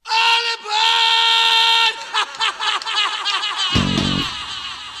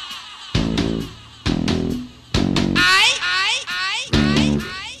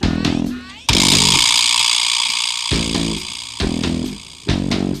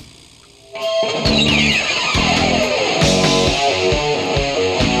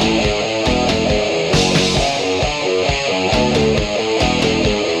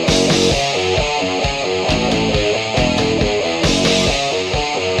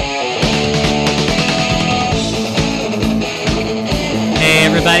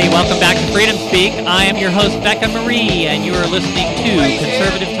welcome back to Freedom Speak. I am your host, Becca Mari, and you are listening to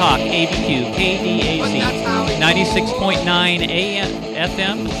Conservative Talk ABQ, KDAZ, 96.9 AM,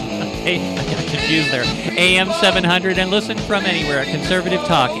 FM, I got confused there, AM 700, and listen from anywhere at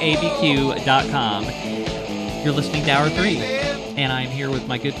conservativetalkabq.com. You're listening to Hour 3, and I'm here with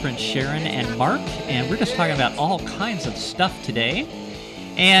my good friends Sharon and Marc, and we're just talking about all kinds of stuff today.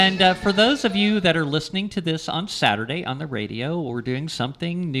 And for those of you that are listening to this on Saturday on the radio, we're doing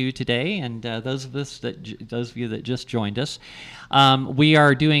something new today. And those of you that just joined us, we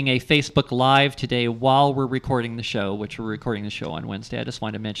are doing a Facebook Live today while we're recording the show, which we're recording the show on Wednesday. I just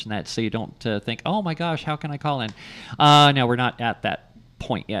wanted to mention that so you don't think, oh my gosh, how can I call in? No, we're not at that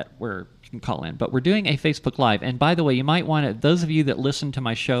point yet where you can call in, but we're doing a Facebook Live. And by the way, you might want to, those of you that listen to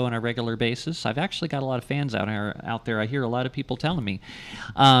my show on a regular basis, I've actually got a lot of fans out there. I hear a lot of people telling me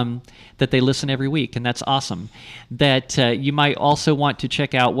that they listen every week, and that's awesome. That you might also want to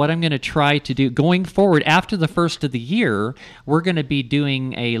check out what I'm going to try to do going forward. After the first of the year, we're going to be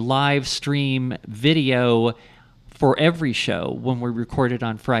doing a live stream video for every show when we record it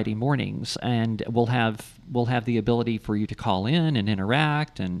on Friday mornings, and we'll have the ability for you to call in and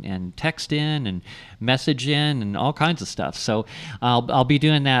interact and text in and message in and all kinds of stuff. So I'll be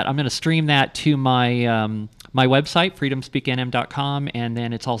doing that. I'm going to stream that to my my website, freedomspeaknm.com, and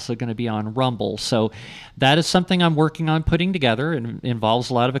then it's also going to be on Rumble. So that is something I'm working on putting together. It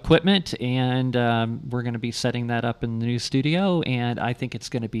involves a lot of equipment, and we're going to be setting that up in the new studio, and I think it's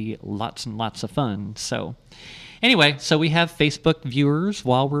going to be lots and lots of fun. So anyway, so we have Facebook viewers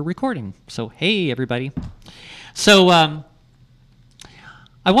while we're recording. So hey, everybody. So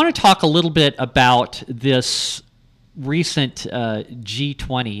I want to talk a little bit about this recent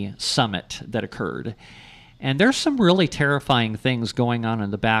G20 summit that occurred. And there's some really terrifying things going on in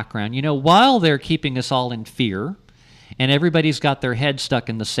the background. You know, while they're keeping us all in fear, and everybody's got their head stuck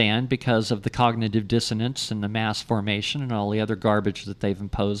in the sand because of the cognitive dissonance and the mass formation and all the other garbage that they've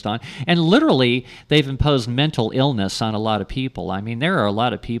imposed on. And literally, they've imposed mental illness on a lot of people. I mean, there are a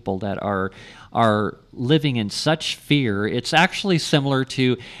lot of people that are living in such fear. It's actually similar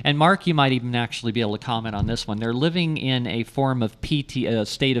to, and Marc, you might even actually be able to comment on this one. They're living in a form of state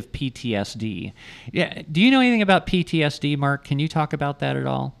of PTSD. Yeah. Do you know anything about PTSD, Marc? Can you talk about that at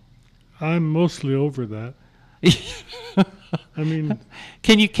all? I'm mostly over that. I mean,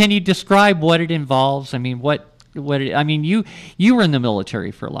 can you describe what it involves? I mean, you were in the military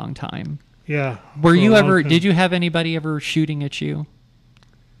for a long time. Yeah. Were you ever? Did you have anybody ever shooting at you?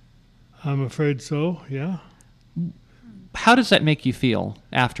 I'm afraid so. Yeah. How does that make you feel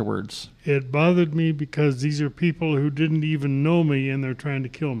afterwards? It bothered me because these are people who didn't even know me, and they're trying to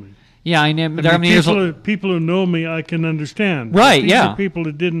kill me. Yeah, I know. People who know me, I can understand. Right. These are people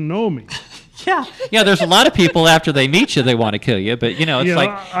that didn't know me. Yeah. There's a lot of people after they meet you, they want to kill you, but you know, it's like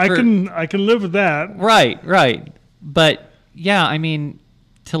I can live with that. Right. But yeah, I mean,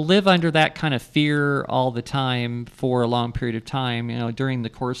 to live under that kind of fear all the time for a long period of time, you know, during the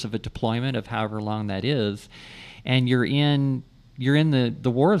course of a deployment of however long that is, and you're in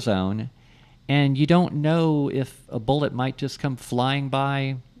the war zone, and you don't know if a bullet might just come flying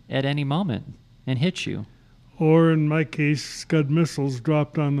by at any moment and hit you. Or in my case, Scud missiles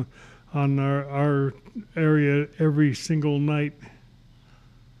dropped on our area every single night.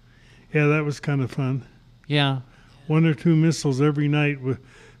 Yeah, that was kind of fun. Yeah. 1 or 2 missiles every night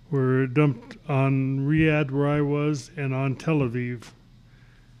were dumped on Riyadh, where I was, and on Tel Aviv.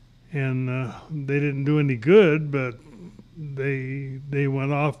 And they didn't do any good, but they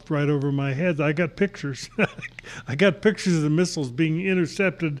went off right over my head. I got pictures. I got pictures of the missiles being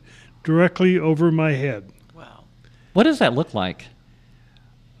intercepted directly over my head. Wow. What does that look like?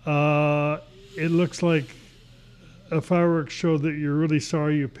 It looks like a fireworks show that you're really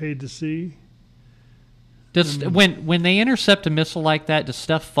sorry you paid to see. When they intercept a missile like that, does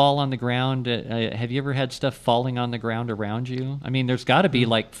stuff fall on the ground? Have you ever had stuff falling on the ground around you? I mean, there's got to be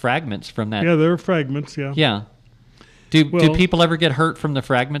like fragments from that. Yeah, there are fragments, yeah. Yeah. Do people ever get hurt from the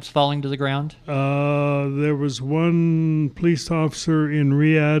fragments falling to the ground? There was one police officer in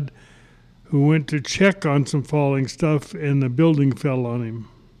Riyadh who went to check on some falling stuff, and the building fell on him.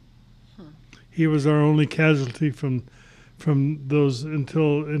 He was our only casualty from those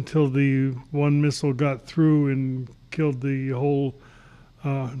until the one missile got through and killed the whole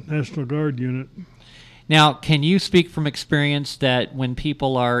National Guard unit. Now, can you speak from experience that when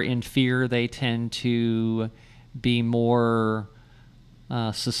people are in fear, they tend to be more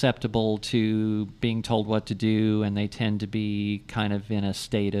susceptible to being told what to do, and they tend to be kind of in a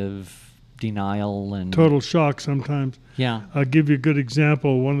state of denial and total shock sometimes? Yeah. I'll give you a good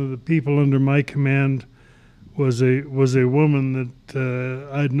example. One of the people under my command was a woman that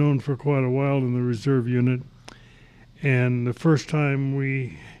I'd known for quite a while in the reserve unit. And the first time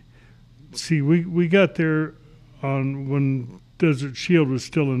we got there on when Desert Shield was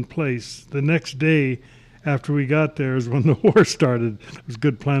still in place. The next day after we got there is when the war started. It was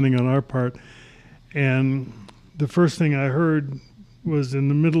good planning on our part. And the first thing I heard was in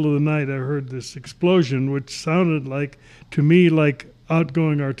the middle of the night, I heard this explosion, which sounded to me like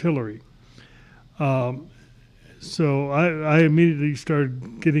outgoing artillery. So I immediately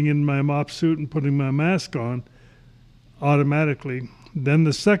started getting in my mop suit and putting my mask on automatically. Then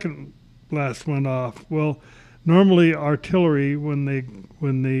the second blast went off. Well, normally artillery, when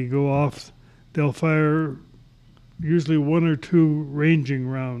they go off, they'll fire usually 1 or 2 ranging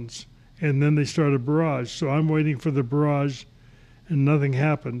rounds, and then they start a barrage. So I'm waiting for the barrage, and nothing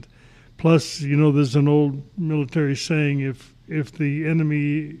happened. Plus, there's an old military saying, if the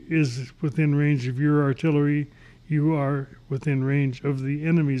enemy is within range of your artillery, you are within range of the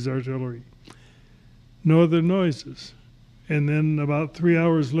enemy's artillery. No other noises. And then about 3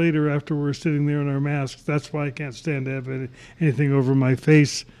 hours later, after we're sitting there in our masks, that's why I can't stand to have anything over my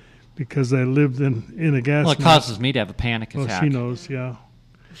face, because I lived in a gas mask. Well, it causes me to have a panic attack. Well, she knows, yeah.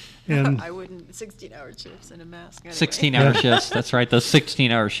 And I wouldn't. 16-hour shifts in a mask. Anyway. 16-hour shifts. That's right. Those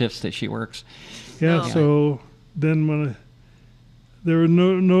 16-hour shifts that she works. Yeah. So then when there were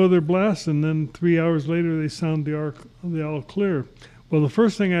no other blasts, and then 3 hours later they sound the all clear. Well, the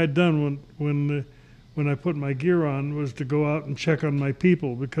first thing I'd done when I put my gear on was to go out and check on my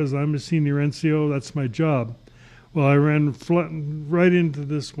people, because I'm a senior NCO. That's my job. Well, I ran right into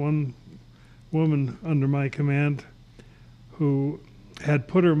this one woman under my command who had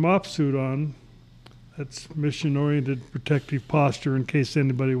put her mop suit on. That's mission-oriented protective posture, in case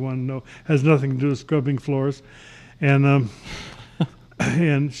anybody wanted to know. Has nothing to do with scrubbing floors. And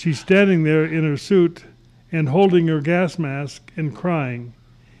and she's standing there in her suit and holding her gas mask and crying.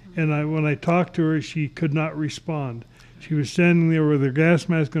 And when I talked to her, she could not respond. She was standing there with her gas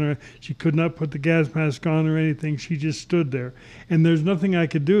mask on her. She could not put the gas mask on or anything. She just stood there. And there's nothing I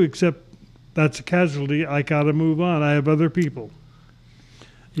could do except, that's a casualty. I got to move on. I have other people.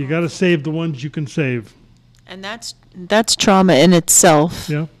 You got to save the ones you can save. And that's trauma in itself.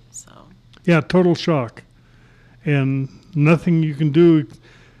 Yeah. So. Yeah, total shock. And nothing you can do.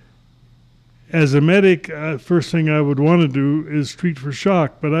 As a medic, first thing I would want to do is treat for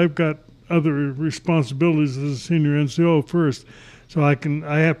shock, but I've got other responsibilities as a senior NCO first, so I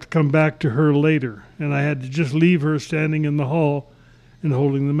have to come back to her later, and I had to just leave her standing in the hall and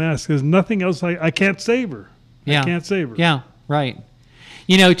holding the mask. There's nothing else. I can't save her. Yeah. I can't save her. Yeah, right.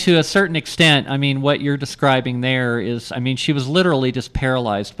 To a certain extent, what you're describing there is, she was literally just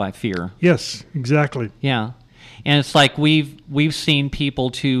paralyzed by fear. Yes, exactly. Yeah. And it's like we've seen people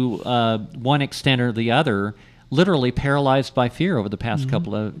to one extent or the other literally paralyzed by fear over the past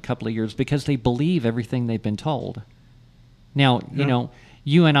couple of years because they believe everything they've been told. Now,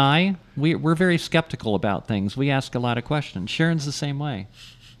 you and I, we're very skeptical about things. We ask a lot of questions. Sharon's the same way.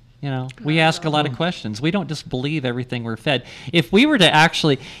 We ask a lot of questions. We don't just believe everything we're fed. If I were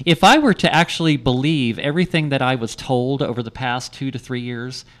to actually believe everything that I was told over the past 2 to 3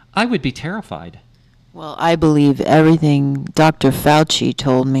 years, I would be terrified. Well, I believe everything Dr. Fauci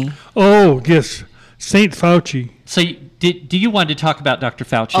told me. Oh, yes. Saint Fauci. So do you want to talk about Dr.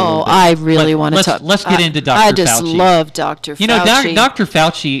 Fauci? Oh, I really want to talk. Let's get into Dr. Fauci. I just love Dr. Fauci. Dr.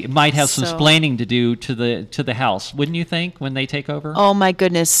 Fauci might have some explaining to do to the House, wouldn't you think, when they take over? Oh my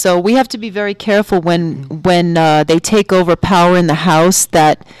goodness! So we have to be very careful when they take over power in the House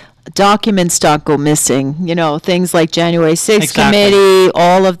that documents don't go missing. Things like January 6th committee,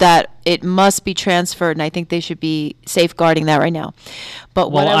 all of that. It must be transferred, and I think they should be safeguarding that right now.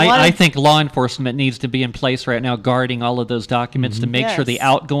 But I think law enforcement needs to be in place right now, guarding all of those documents to make sure the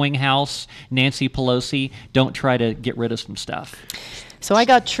outgoing House, Nancy Pelosi, don't try to get rid of some stuff. So I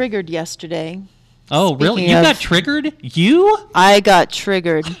got triggered yesterday. Oh, really? You got triggered? You? I got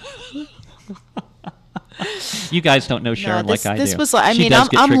triggered. You guys don't know Sharon like I do. This was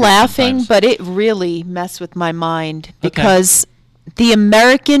I'm laughing, sometimes. but it really messed with my mind because the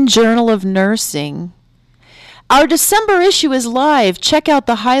American Journal of Nursing, our December issue is live. Check out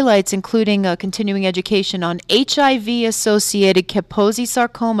the highlights, including continuing education on HIV-associated Kaposi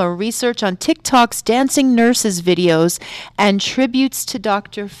sarcoma, research on TikTok's dancing nurses videos, and tributes to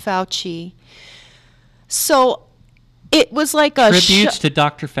Dr. Fauci. So it was like a tributes to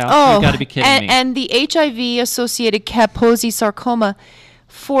Dr. Fauci. You got to be kidding me. And the HIV-associated Kaposi sarcoma,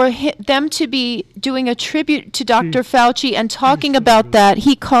 for them to be doing a tribute to Dr. Fauci and talking about that,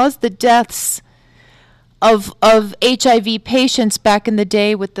 he caused the deaths of HIV patients back in the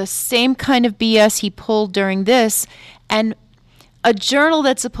day with the same kind of BS he pulled during this, and a journal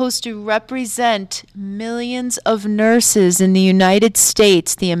that's supposed to represent millions of nurses in the United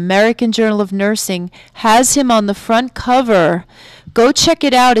States, the American Journal of Nursing, has him on the front cover. Go check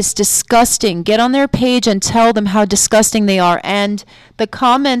it out. It's disgusting. Get on their page and tell them how disgusting they are. And the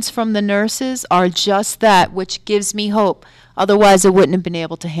comments from the nurses are just that, which gives me hope. Otherwise, I wouldn't have been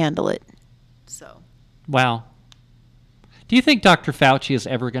able to handle it. So. Wow. Do you think Dr. Fauci is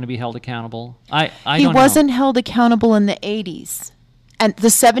ever going to be held accountable? I He don't know. wasn't held accountable in the 80s. And the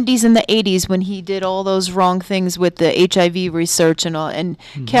 70s and the 80s, when he did all those wrong things with the HIV research and all, and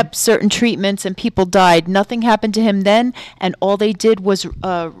kept certain treatments and people died. Nothing happened to him then, and all they did was,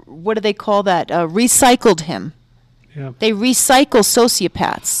 what do they call that? Recycled him. Yeah. They recycle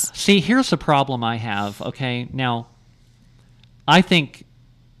sociopaths. See, here's the problem I have, okay? Now, I think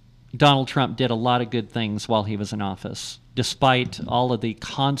Donald Trump did a lot of good things while he was in office, despite all of the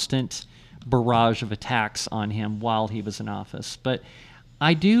constant barrage of attacks on him while he was in office. But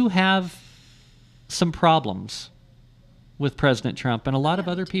I do have some problems with President Trump, and a lot of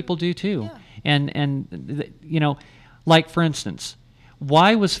other people do too. Yeah. And you know, like for instance,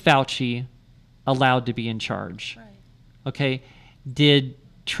 why was Fauci allowed to be in charge? Right. Okay, did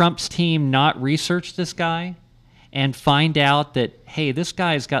Trump's team not research this guy and find out that, hey, this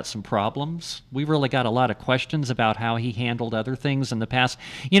guy's got some problems? We really got a lot of questions about how he handled other things in the past.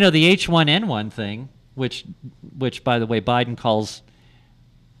 You know, the H1N1 thing, which by the way, Biden calls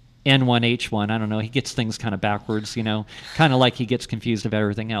N1H1. I don't know. He gets things kind of backwards, you know, kind of like he gets confused about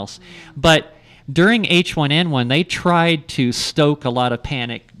everything else. But during H1N1, they tried to stoke a lot of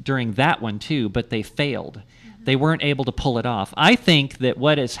panic during that one too, but they failed. They weren't able to pull it off. I think that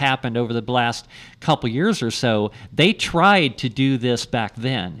what has happened over the last couple years or so, they tried to do this back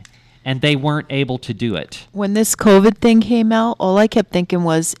then, and they weren't able to do it. When this COVID thing came out, all I kept thinking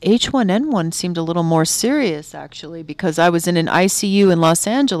was H1N1 seemed a little more serious, actually, because I was in an ICU in Los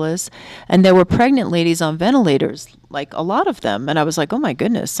Angeles, and there were pregnant ladies on ventilators, like a lot of them. And I was like, oh, my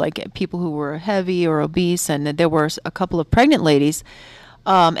goodness, like people who were heavy or obese, and there were a couple of pregnant ladies.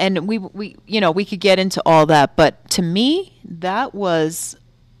 And we could get into all that, but to me, that was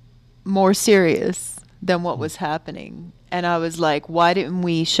more serious than what was happening. And I was like, why didn't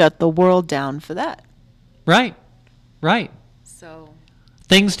we shut the world down for that? Right. So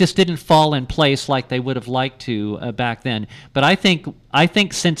Things just didn't fall in place like they would have liked to back then. But I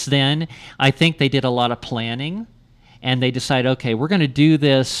think since then, I think they did a lot of planning, and they decided, okay, we're going to do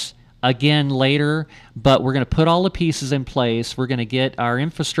this again later, but we're going to put all the pieces in place. We're going to get our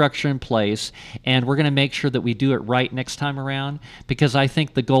infrastructure in place, and we're going to make sure that we do it right next time around, because I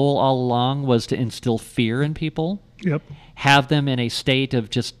think the goal all along was to instill fear in people. Yep. Have them in a state of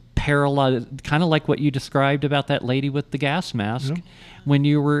just paralyzed, kind of like what you described about that lady with the gas mask. Yep. When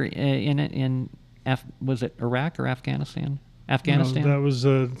you were was it Iraq or Afghanistan? Afghanistan? No, that was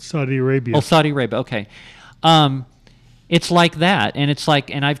Saudi Arabia. Oh, Saudi Arabia. Okay. It's like that, and it's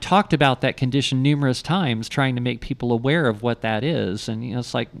like, and I've talked about that condition numerous times, trying to make people aware of what that is. And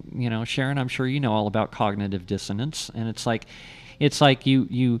it's like, Sharon, I'm sure you know all about cognitive dissonance, and it's like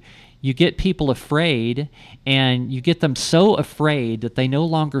you get people afraid, and you get them so afraid that they no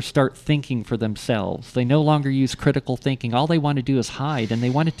longer start thinking for themselves. They no longer use critical thinking. All they want to do is hide, and they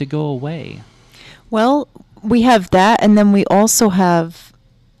want it to go away. Well, we have that, and then we also have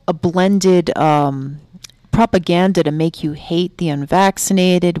a blended propaganda to make you hate the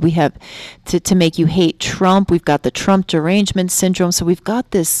unvaccinated. We have to make you hate Trump. We've got the Trump derangement syndrome. So we've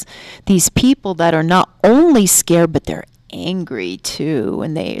got these people that are not only scared, but they're angry too,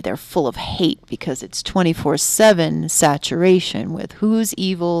 and they're full of hate because it's 24/7 saturation with who's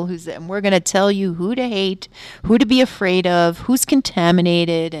evil, and we're going to tell you who to hate, who to be afraid of, who's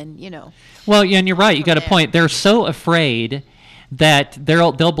contaminated, and Well, yeah, and you're right. You got a point. They're so afraid that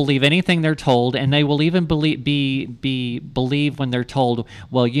they'll believe anything they're told, and they will even believe when they're told,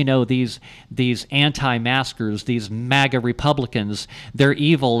 well, these anti-maskers, these MAGA Republicans, they're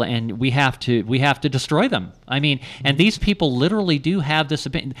evil, and we have to destroy them. I mean, and these people literally do have this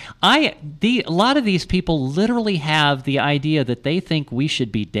opinion. A lot of these people literally have the idea that they think we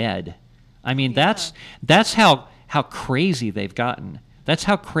should be dead. I mean, that's how crazy they've gotten. That's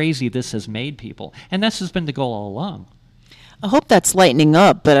how crazy this has made people, and this has been the goal all along. I hope that's lightening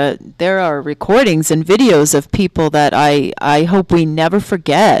up, but there are recordings and videos of people that I hope we never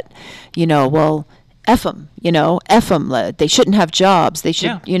forget. Well, F them, F them. They shouldn't have jobs. They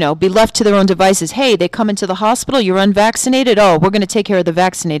should, be left to their own devices. Hey, they come into the hospital, you're unvaccinated. Oh, we're going to take care of the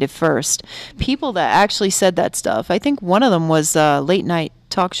vaccinated first. People that actually said that stuff. I think one of them was a late night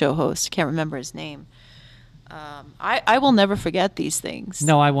talk show host. Can't remember his name. I will never forget these things.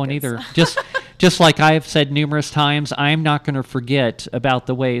 No, I won't either. Just like I've said numerous times, I'm not going to forget about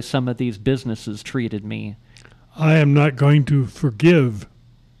the way some of these businesses treated me. I am not going to forgive.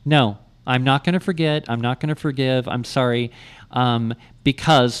 No, I'm not going to forget. I'm not going to forgive. I'm sorry.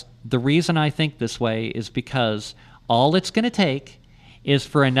 Because the reason I think this way is because all it's going to take is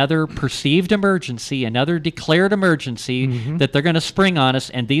for another perceived emergency, another declared emergency that they're going to spring on us,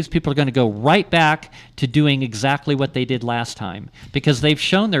 and these people are going to go right back to doing exactly what they did last time because they've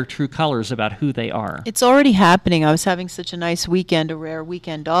shown their true colors about who they are. It's already happening. I was having such a nice weekend, a rare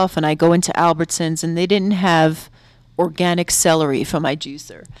weekend off, and I go into Albertsons, and they didn't have organic celery for my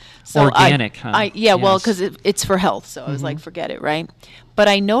juicer. So Organic, huh? Yeah, well, Yes. because it's for health, so I was like, forget it, right? But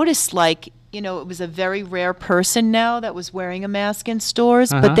I noticed, like, it was a very rare person now that was wearing a mask in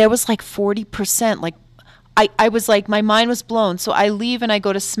stores, but there was like 40%. Like, I was like, my mind was blown. So I leave and I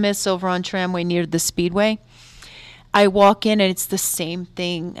go to Smith's over on Tramway near the Speedway. I walk in and it's the same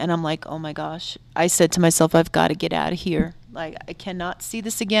thing. And I'm like, oh my gosh. I said to myself, I've got to get out of here. Like, I cannot see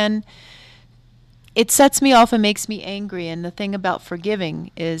this again. It sets me off and makes me angry. And the thing about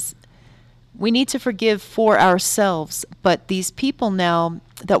forgiving is we need to forgive for ourselves. But these people now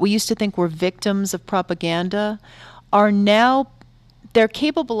that we used to think were victims of propaganda are now, they're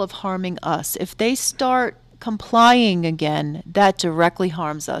capable of harming us. If they start complying again, that directly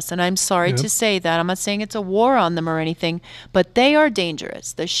harms us. And I'm sorry to say that. I'm not saying it's a war on them or anything, but they are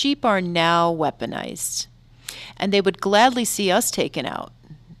dangerous. The sheep are now weaponized. And they would gladly see us taken out,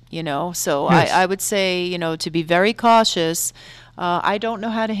 So I would say, to be very cautious. I don't know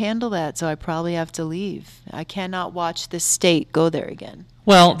how to handle that, so I probably have to leave. I cannot watch this state go there again.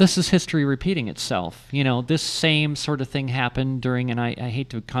 Well, this is history repeating itself. This same sort of thing happened during, and I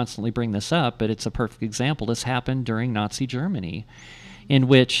hate to constantly bring this up, but it's a perfect example. This happened during Nazi Germany, in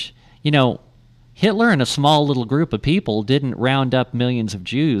which, Hitler and a small little group of people didn't round up millions of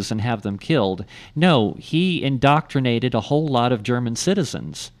Jews and have them killed. No, he indoctrinated a whole lot of German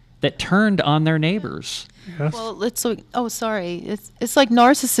citizens that turned on their neighbors. Yes. Well, it's like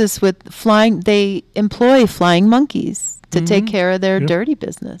narcissists with flying. They employ flying monkeys to take care of their dirty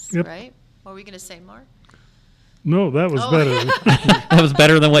business, right? What were we going to say, Mark? No, that was better. That was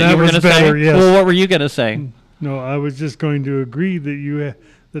better than what That you were was going to say? better, yes. Well, what were you going to say? No, I was just going to agree that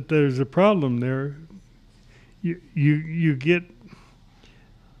that there's a problem there. You get.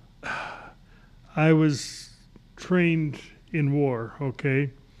 I was trained in war,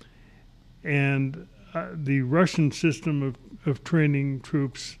 okay, and the Russian system of training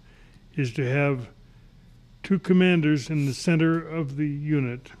troops is to have two commanders in the center of the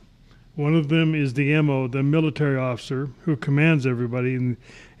unit. One of them is the MO, the military officer, who commands everybody,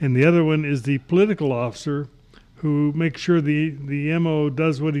 and the other one is the political officer who makes sure the MO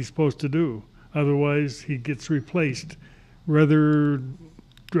does what he's supposed to do. Otherwise, he gets replaced rather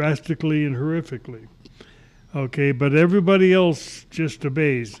drastically and horrifically. Okay, but everybody else just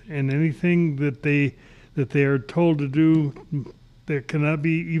obeys, and anything that they are told to do, there cannot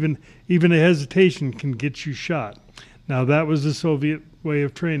be even a hesitation can get you shot. Now that was the Soviet way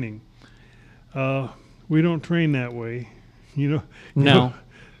of training. We don't train that way, No.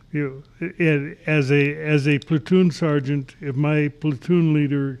 As a platoon sergeant, if my platoon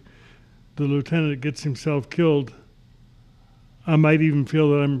leader, the lieutenant, gets himself killed, I might even feel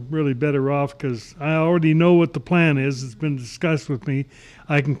that I'm really better off because I already know what the plan is. It's been discussed with me.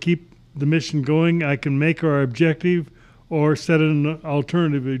 I can keep the mission going. I can make our objective or set an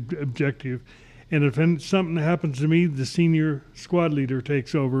alternative objective. And if something happens to me, the senior squad leader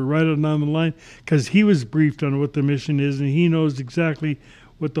takes over right on the line because he was briefed on what the mission is and he knows exactly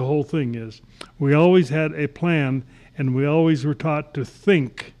what the whole thing is. We always had a plan and we always were taught to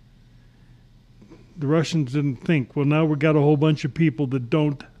think. The Russians didn't think. Well, now we've got a whole bunch of people that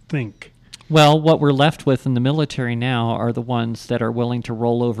don't think. Well, what we're left with in the military now are the ones that are willing to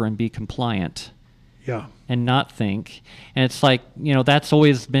roll over and be compliant. Yeah. And not think. And it's like, that's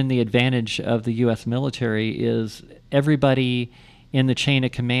always been the advantage of the U.S. military is everybody in the chain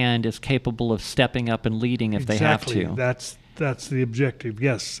of command is capable of stepping up and leading if they have to. That's the objective.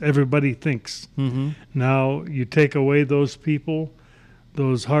 Yes, everybody thinks. Mm-hmm. Now you take away those people,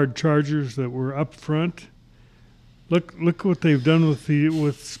 those hard chargers that were up front. Look what they've done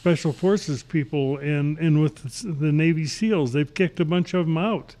with special forces people and with the Navy SEALs. They've kicked a bunch of them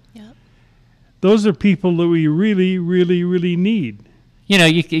out. Yep. Those are people that we really, really, really need.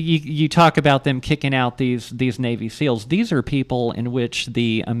 you talk about them kicking out these Navy SEALs. These are people in which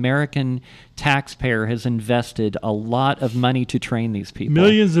the American taxpayer has invested a lot of money to train these people.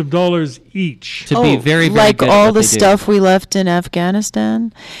 Millions of dollars each. To be very, very like good at all what the they do. stuff we left in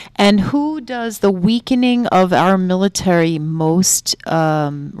Afghanistan. And who does the weakening of our military most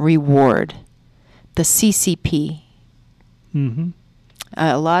reward? The CCP. Mm-hmm.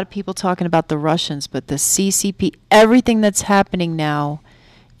 A lot of people talking about the Russians, but the CCP, everything that's happening now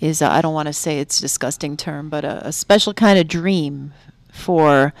is, I don't want to say it's a disgusting term, but a special kind of dream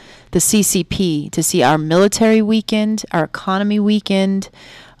for the CCP to see our military weakened, our economy weakened.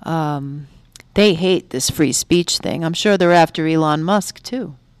 They hate this free speech thing. I'm sure they're after Elon Musk,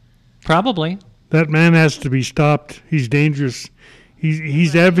 too. Probably. That man has to be stopped. He's dangerous.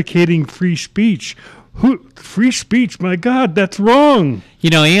 He's advocating free speech. Free speech? My God, that's wrong.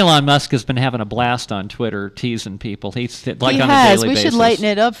 Elon Musk has been having a blast on Twitter, teasing people. He's like he on has. a daily We basis. should lighten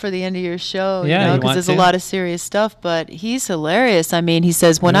it up for the end of your show, Yeah, because there's a lot of serious stuff. But he's hilarious. I mean, he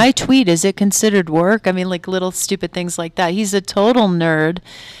says, when I tweet, is it considered work? I mean, like little stupid things like that. He's a total nerd.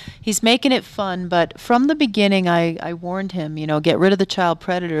 He's making it fun. But from the beginning, I warned him, get rid of the child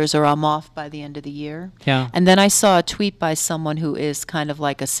predators or I'm off by the end of the year. Yeah. And then I saw a tweet by someone who is kind of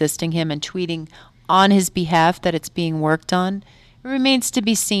like assisting him and tweeting on his behalf that it's being worked on. It remains to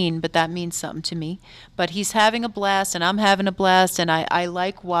be seen, but that means something to me. But he's having a blast, and I'm having a blast, and I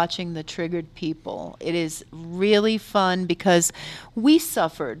like watching the triggered people. It is really fun because we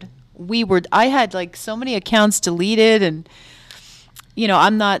suffered. I had like so many accounts deleted, and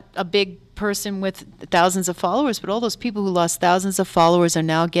I'm not a big person with thousands of followers, but all those people who lost thousands of followers are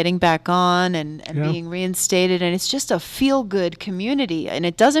now getting back on and being reinstated, and it's just a feel-good community, and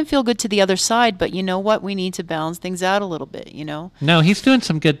it doesn't feel good to the other side, but you know what? We need to balance things out a little bit, No, he's doing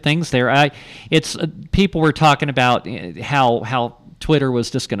some good things there. People were talking about how Twitter was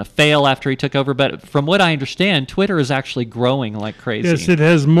just going to fail after he took over, but from what I understand, Twitter is actually growing like crazy. Yes, it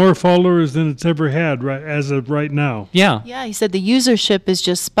has more followers than it's ever had as of right now. Yeah. Yeah, he said the usership is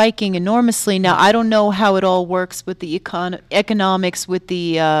just spiking enormously. Now, I don't know how it all works with the economics with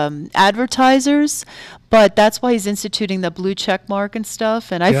the advertisers, but that's why he's instituting the blue check mark and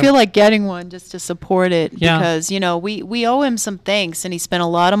stuff, and I feel like getting one just to support it because, we owe him some thanks, and he spent a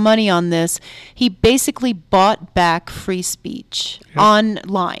lot of money on this. He basically bought back free speech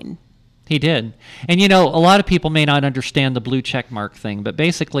online. He did. And, a lot of people may not understand the blue check mark thing, but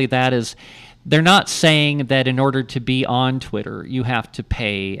basically that is, they're not saying that in order to be on Twitter, you have to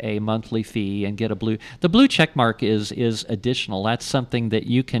pay a monthly fee and get the blue check mark is additional. That's something that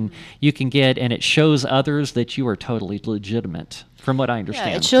you can get, and it shows others that you are totally legitimate, from what I understand.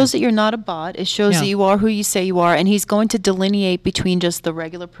 Yeah, it shows that you're not a bot. It shows that you are who you say you are, and he's going to delineate between just the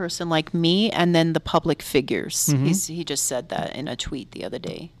regular person like me and then the public figures. Mm-hmm. He just said that in a tweet the other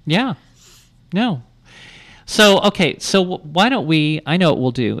day. Yeah. No. So why don't we, I know what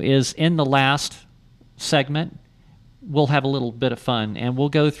we'll do is in the last segment, we'll have a little bit of fun, and we'll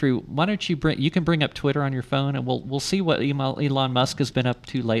go through, why don't you can bring up Twitter on your phone, and we'll see what Elon Musk has been up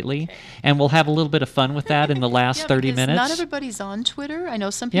to lately, and we'll have a little bit of fun with that in the last 30 minutes. Not everybody's on Twitter. I know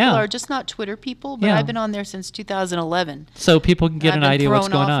some people are just not Twitter people, but I've been on there since 2011. So people can get an idea what's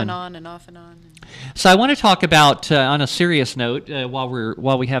going on. And off and on. So I want to talk about, on a serious note,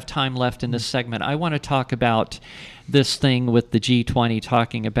 while we have time left in this segment, I want to talk about this thing with the G20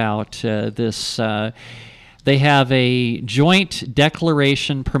 talking about this. They have a joint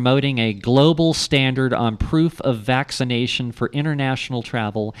declaration promoting a global standard on proof of vaccination for international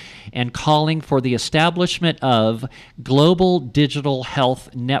travel and calling for the establishment of global digital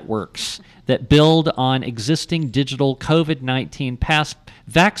health networks that build on existing digital COVID-19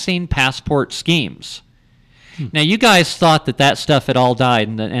 vaccine passport schemes. Now, you guys thought that stuff had all died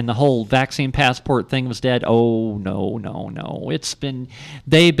and the whole vaccine passport thing was dead. Oh, no.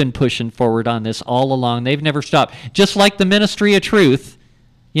 They've been pushing forward on this all along. They've never stopped. Just like the Ministry of Truth,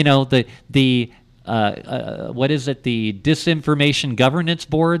 what is it, the Disinformation Governance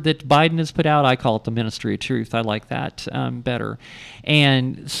Board that Biden has put out? I call it the Ministry of Truth. I like that better.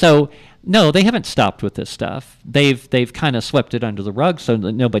 And so, no, they haven't stopped with this stuff. They've kind of swept it under the rug so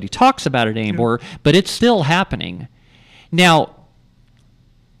that nobody talks about it anymore, but it's still happening. Now,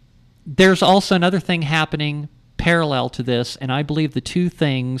 there's also another thing happening parallel to this, and I believe the two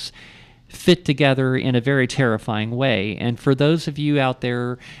things fit together in a very terrifying way. And for those of you out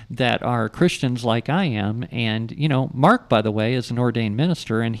there that are Christians like I am, and, Marc, by the way, is an ordained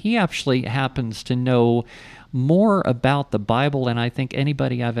minister, and he actually happens to know more about the Bible than I think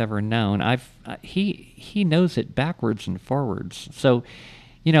anybody I've ever known. He knows it backwards and forwards. So,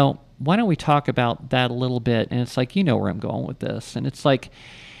 why don't we talk about that a little bit? And it's like, you know where I'm going with this. And it's like,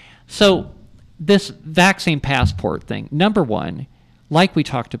 so this vaccine passport thing, number one, like we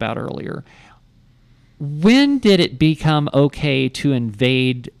talked about earlier, when did it become okay to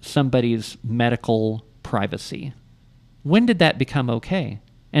invade somebody's medical privacy? When did that become okay?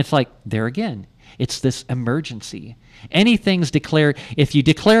 And it's like, there again, it's this emergency. Anything's declared. If you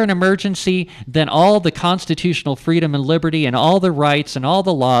declare an emergency, then all the constitutional freedom and liberty and all the rights and all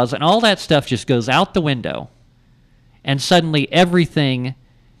the laws and all that stuff just goes out the window. And suddenly everything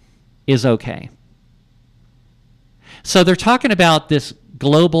is okay. So they're talking about this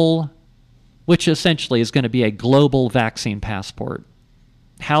global, which essentially is going to be a global vaccine passport.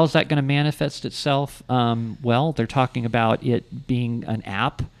 How is that going to manifest itself? Well, they're talking about it being an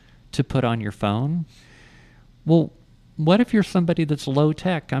app to put on your phone. Well, what if you're somebody that's low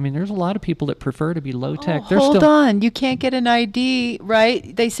tech? I mean, there's a lot of people that prefer to be low tech. Hold on. You can't get an ID,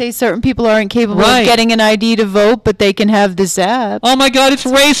 right? They say certain people aren't capable Right. of getting an ID to vote, but they can have this app. Oh my God, it's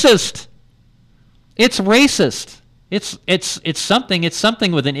racist. It's racist. It's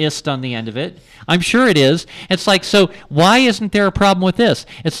something with an ist on the end of it. I'm sure it is. It's like, so why isn't there a problem with this?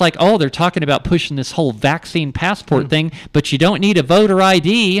 It's like, oh, they're talking about pushing this whole vaccine passport thing, but you don't need a voter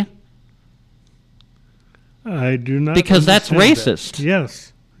ID. I do not Because that's understand racist. that.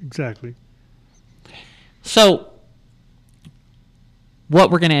 Yes, exactly. So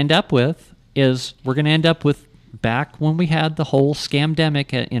what we're going to end up with is back when we had the whole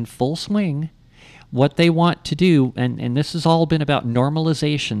scamdemic in full swing, what they want to do, and this has all been about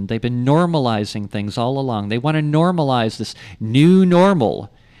normalization. They've been normalizing things all along. They want to normalize this new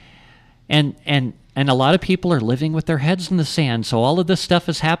normal. And a lot of people are living with their heads in the sand. So all of this stuff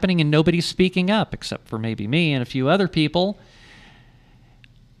is happening and nobody's speaking up, except for maybe me and a few other people,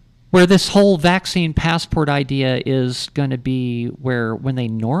 where this whole vaccine passport idea is going to be where when they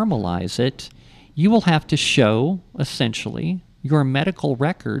normalize it, you will have to show, essentially, your medical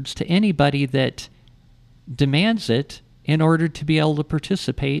records to anybody that demands it in order to be able to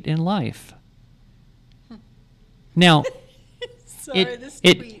participate in life. Now,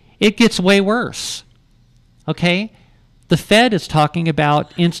 it gets way worse. Okay? The Fed is talking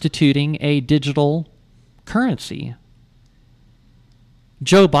about instituting a digital currency.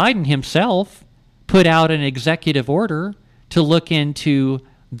 Joe Biden himself put out an executive order to look into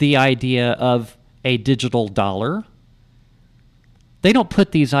the idea of a digital dollar. They don't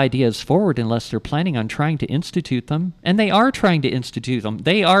put these ideas forward unless they're planning on trying to institute them, and they are trying to institute them.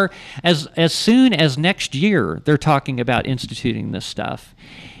 They are, as soon as next year, they're talking about instituting this stuff.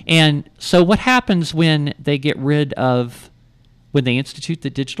 And so what happens when they get rid of, when they institute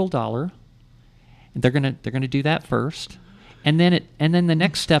the digital dollar, they're going to do that first. And then the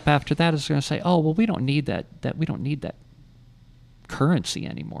next step after that is going to say, oh, well, we don't need that we don't need that currency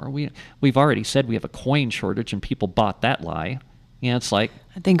anymore. We've already said we have a coin shortage, and people bought that lie. You know, it's like,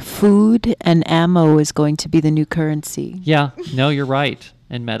 I think food and ammo is going to be the new currency. yeah, no, you're right.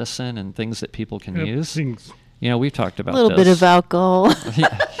 And medicine and things that people can use. Things. You know, we've talked about A little this. bit of alcohol.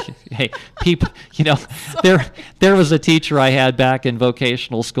 Hey, people, you know, there was a teacher I had back in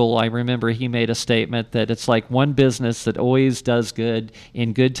vocational school. I remember he made a statement that it's like one business that always does good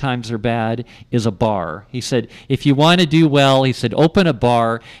in good times or bad is a bar. He said, if you want to do well, he said, open a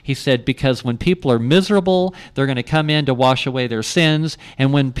bar. He said, because when people are miserable, they're going to come in to wash away their sins.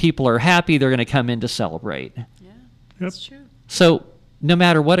 And when people are happy, they're going to come in to celebrate. Yeah, that's true. So no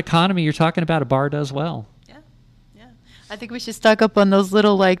matter what economy you're talking about, a bar does well. I think we should stock up on those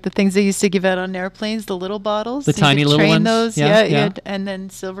little, like the things they used to give out on airplanes, the little bottles. The tiny little ones? Those, Yeah. and then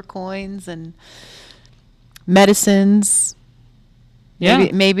silver coins and medicines. Yeah.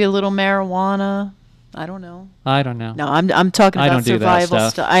 Maybe a little marijuana. I don't know. I don't know. No, I'm talking I about don't do that survival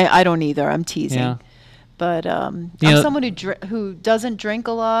stuff. stuff. I don't either. I'm teasing. Yeah. But I'm You know, someone who doesn't drink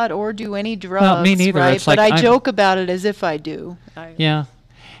a lot or do any drugs. Well, me neither. Right? It's But like I joke about it as if I do. Yeah.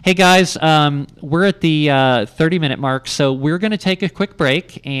 Hey, guys, we're at the 30-minute mark, so we're going to take a quick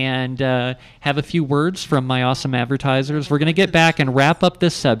break and have a few words from my awesome advertisers. We're going to get back and wrap up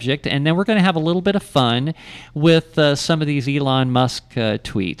this subject, and then we're going to have a little bit of fun with some of these Elon Musk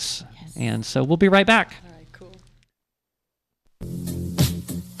tweets. Yes. And so we'll be right back. All right, cool.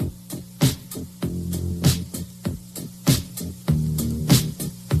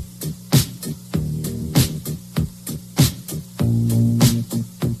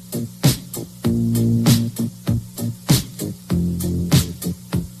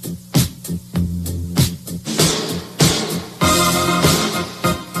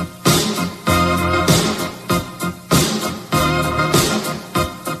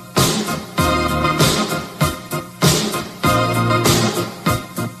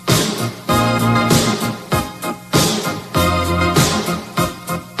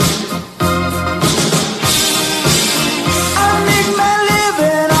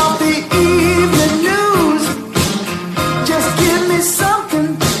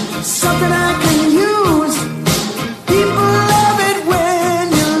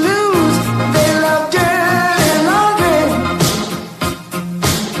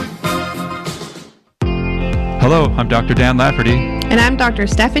 Hello, I'm Dr. Dan Lafferty. And I'm Dr.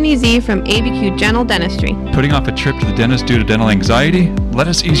 Stephanie Z from ABQ Gentle Dentistry. Putting off a trip to the dentist due to dental anxiety? Let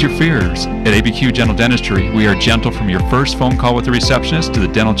us ease your fears. At ABQ Gentle Dentistry, we are gentle from your first phone call with the receptionist to the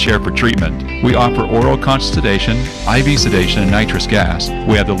dental chair for treatment. We offer oral conscious sedation, IV sedation, and nitrous gas.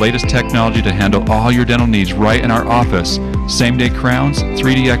 We have the latest technology to handle all your dental needs right in our office. Same-day crowns,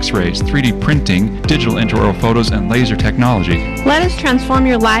 3D x-rays, 3D printing, digital intraoral photos, and laser technology. Let us transform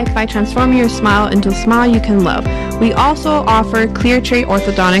your life by transforming your smile into a smile you can love. We also offer clear tray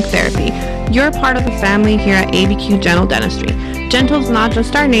orthodontic therapy. You're part of the family here at ABQ Gentle Dentistry. Gentle is not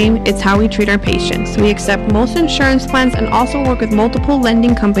just our name, it's how we treat our patients. We accept most insurance plans and also work with multiple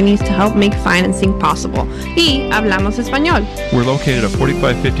lending companies to help make financing possible. Y hablamos español. We're located at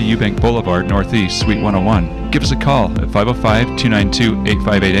 4550 Eubank Boulevard, Northeast, Suite 101. Give us a call at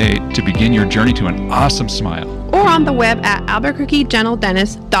 505-292-8588 to begin your journey to an awesome smile. Or on the web at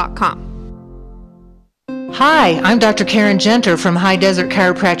albuquerquegentlendentist.com. Hi, I'm Dr. Karen Genter from High Desert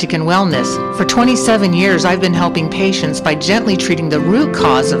Chiropractic and Wellness. For 27 years, I've been helping patients by gently treating the root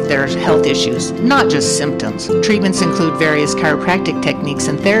cause of their health issues, not just symptoms. Treatments include various chiropractic techniques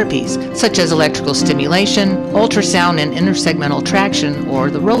and therapies, such as electrical stimulation, ultrasound and intersegmental traction,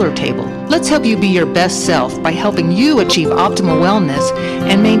 or the roller table. Let's help you be your best self by helping you achieve optimal wellness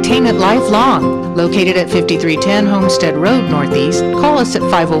and maintain it lifelong. Located at 5310 Homestead Road, Northeast, call us at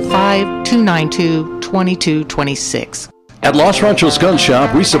 505-292-2226. At Los Ranchos Gun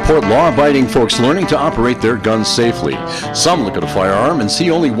Shop, we support law-abiding folks learning to operate their guns safely. Some look at a firearm and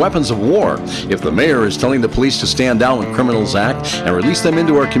see only weapons of war. If the mayor is telling the police to stand down when criminals act and release them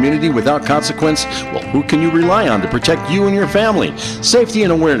into our community without consequence, well, who can you rely on to protect you and your family? Safety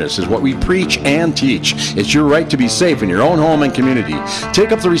and awareness is what we preach and teach. It's your right to be safe in your own home and community.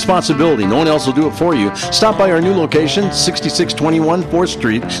 Take up the responsibility. No one else will do it for you. Stop by our new location, 6621 4th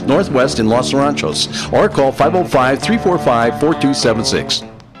Street, Northwest in Los Ranchos, or call 505-345-4276.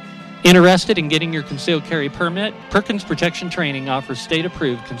 Interested in getting your concealed carry permit? Perkins Protection Training offers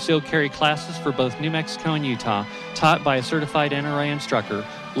state-approved concealed carry classes for both New Mexico and Utah, taught by a certified NRA instructor.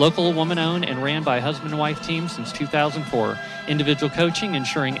 Local, woman-owned, and ran by a husband and wife team since 2004. Individual coaching,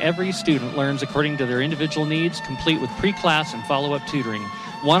 ensuring every student learns according to their individual needs, complete with pre-class and follow-up tutoring.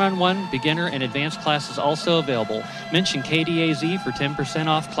 One-on-one, beginner, and advanced classes also available. Mention KDAZ for 10%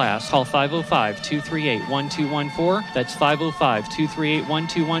 off class. Call 505-238-1214. That's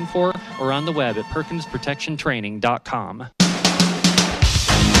 505-238-1214, or on the web at perkinsprotectiontraining.com.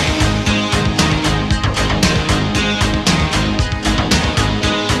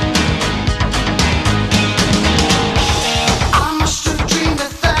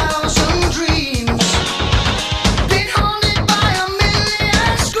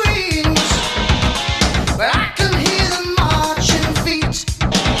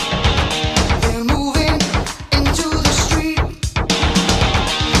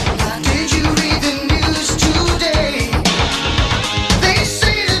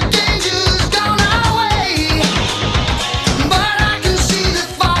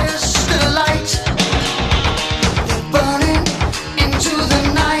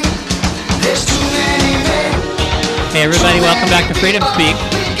 Hey everybody, welcome back to Freedom Speak.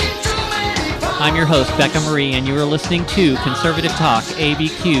 I'm your host, Becca Mari, and you are listening to Conservative Talk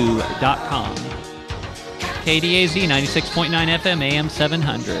ABQ.com. KDAZ 96.9 FM, AM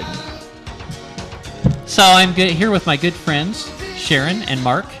 700. So I'm here with my good friends, Sharon and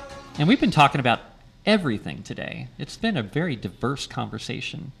Marc, and we've been talking about everything today. It's been a very diverse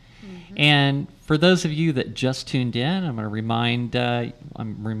conversation. And for those of you that just tuned in, I'm going to remind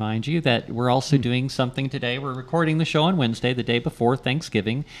you that we're also doing something today. We're recording the show on Wednesday, the day before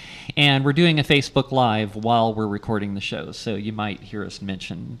Thanksgiving, and we're doing a Facebook Live while we're recording the show, so you might hear us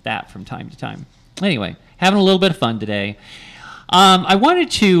mention that from time to time. Anyway, having a little bit of fun today. I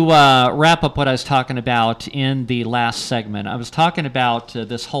wanted to wrap up what I was talking about in the last segment. I was talking about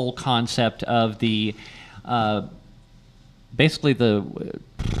this whole concept of the basically the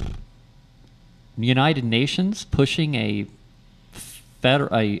United Nations pushing a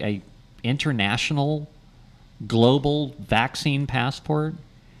international global vaccine passport.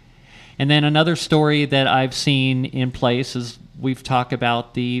 And then another story that I've seen in place is we've talked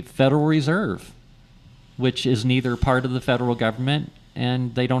about the Federal Reserve, which is neither part of the federal government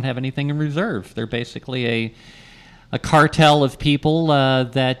and they don't have anything in reserve. They're basically a cartel of people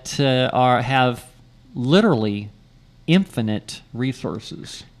that have literally infinite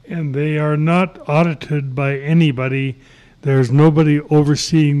resources. And they are not audited by anybody. There's nobody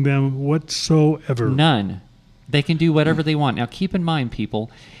overseeing them whatsoever. None. They can do whatever they want. Now, keep in mind,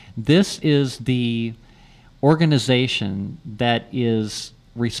 people, this is the organization that is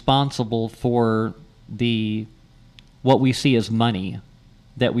responsible for the what we see as money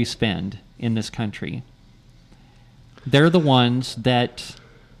that we spend in this country. They're the ones that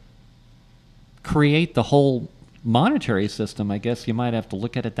create the whole monetary system. I guess you might have to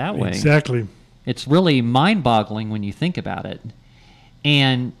look at it that way. Exactly. It's really mind-boggling when you think about it.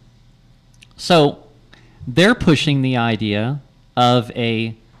 And so they're pushing the idea of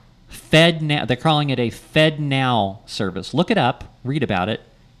a FedNow. They're calling it a FedNow service. Look it up. Read about it.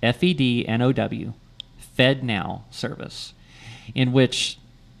 FEDNOW. FedNow service, in which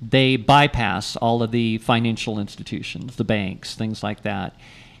they bypass all of the financial institutions, the banks, things like that,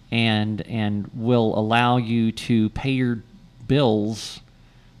 and will allow you to pay your bills,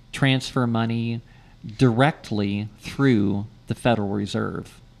 transfer money directly through the Federal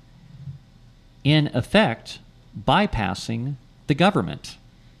Reserve. In effect, bypassing the government.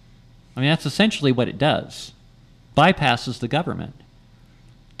 I mean, that's essentially what it does. Bypasses the government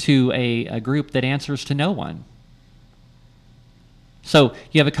to a group that answers to no one. So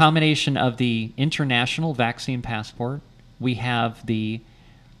you have a combination of the international vaccine passport. We have the,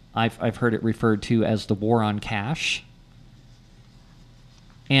 I've heard it referred to as the war on cash.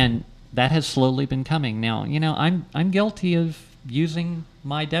 And that has slowly been coming. Now, you know, I'm guilty of using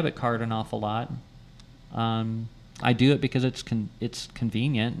my debit card an awful lot. I do it because it's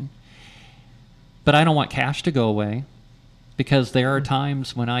convenient. But I don't want cash to go away, because there are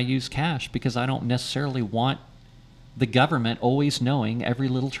times when I use cash because I don't necessarily want the government always knowing every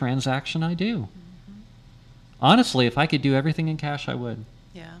little transaction I do. Mm-hmm. Honestly, if I could do everything in cash, I would.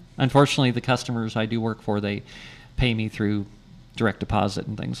 Yeah. Unfortunately, the customers I do work for, they pay me through direct deposit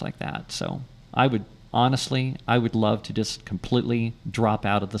and things like that. So I would love to just completely drop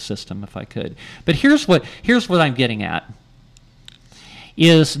out of the system if I could. But here's what I'm getting at,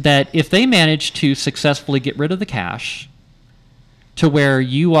 is that if they manage to successfully get rid of the cash to where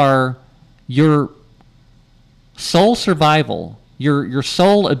your sole survival, your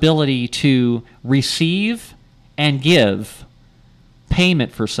sole ability to receive and give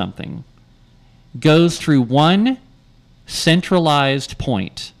payment for something goes through one centralized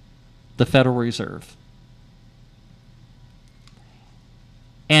point, the Federal Reserve.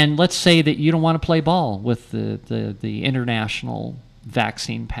 And let's say that you don't want to play ball with the international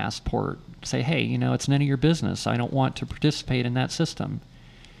vaccine passport. Say, hey, you know, it's none of your business. I don't want to participate in that system.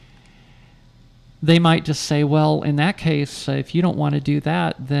 They might just say, well, in that case, if you don't want to do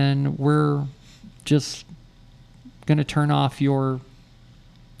that, then we're just going to turn off your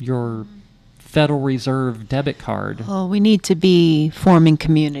Federal Reserve debit card. Oh, we need to be forming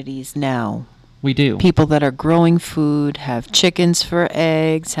communities now. We do. People that are growing food, have chickens for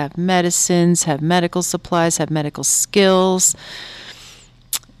eggs, have medicines, have medical supplies, have medical skills.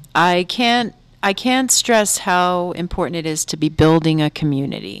 I can't stress how important it is to be building a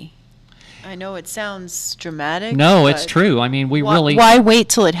community. I know it sounds dramatic. No, it's true. I mean, why wait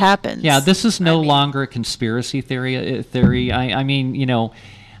till it happens? Yeah, this is no longer a conspiracy theory. I mean, you know,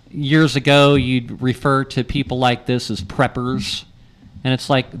 years ago you'd refer to people like this as preppers, and it's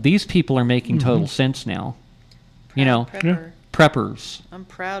like these people are making total sense now. You know, preppers. I'm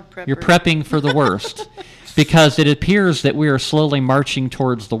proud prepper. You're prepping for the worst. Because it appears that we are slowly marching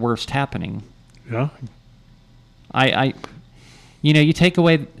towards the worst happening. Yeah. You take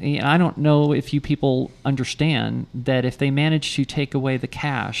away, I don't know if you people understand that if they manage to take away the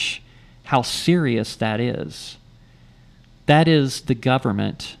cash, how serious that is. That is the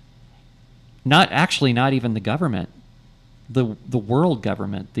government, not even the government, the world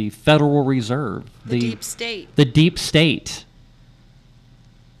government, the Federal Reserve, the deep state. The deep state.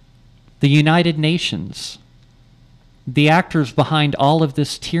 The United Nations, the actors behind all of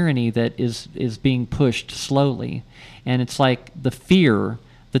this tyranny that is being pushed slowly. And it's like the fear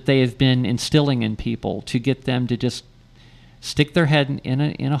that they have been instilling in people to get them to just stick their head in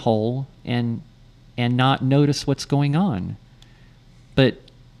a hole and not notice what's going on. But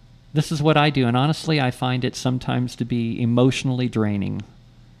this is what I do, and honestly, I find it sometimes to be emotionally draining.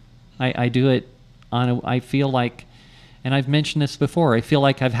 I do it I feel like, and I've mentioned this before, I feel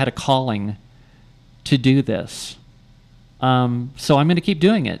like I've had a calling to do this. So I'm going to keep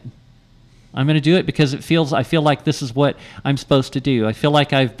doing it. I'm going to do it because I feel like this is what I'm supposed to do. I feel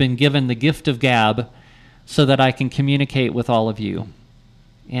like I've been given the gift of gab so that I can communicate with all of you.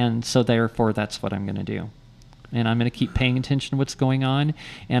 And so therefore that's what I'm going to do. And I'm going to keep paying attention to what's going on,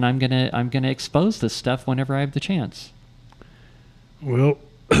 and I'm going to expose this stuff whenever I have the chance. Well,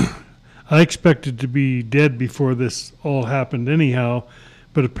 I expected to be dead before this all happened anyhow,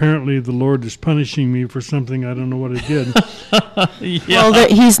 but apparently the Lord is punishing me for something I don't know what I did. Yeah. Well,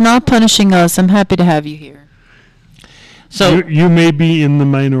 he's not punishing us. I'm happy to have you here. So you may be in the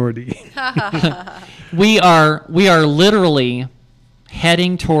minority. we are literally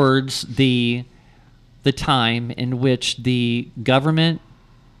heading towards the time in which the government,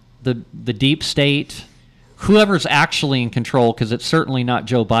 the deep state, whoever's actually in control, because it's certainly not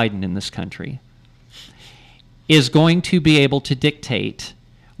Joe Biden in this country, is going to be able to dictate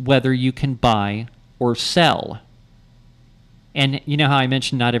whether you can buy or sell. And you know how I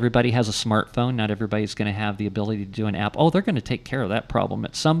mentioned not everybody has a smartphone, not everybody's going to have the ability to do an app. Oh, they're going to take care of that problem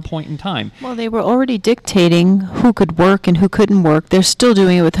at some point in time. Well, they were already dictating who could work and who couldn't work. They're still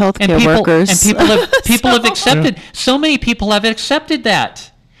doing it with healthcare workers. And people have accepted. Yeah. So many people have accepted that.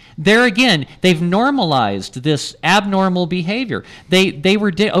 There again, they've normalized this abnormal behavior. They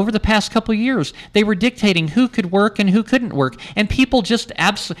were over the past couple of years, they were dictating who could work and who couldn't work, and people just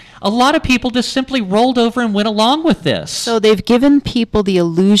a lot of people just simply rolled over and went along with this. So they've given people the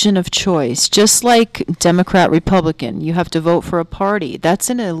illusion of choice, just like Democrat, Republican. You have to vote for a party.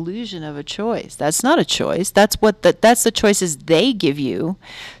 That's an illusion of a choice. That's not a choice. That's the choices they give you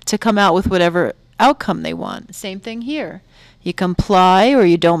to come out with whatever outcome they want. Same thing here. You comply or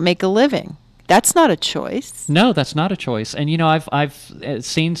you don't make a living. That's not a choice. No, that's not a choice. And, you know, I've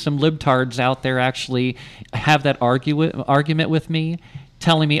seen some libtards out there actually have that argument with me,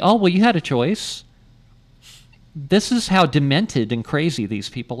 telling me, oh, well, you had a choice. This is how demented and crazy these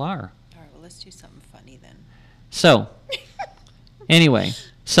people are. All right, well, let's do something funny then. So, anyway,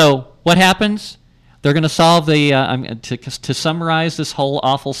 so what happens? They're going to solve the, to summarize this whole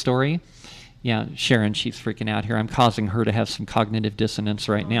awful story. Yeah, Sharon, she's freaking out here. I'm causing her to have some cognitive dissonance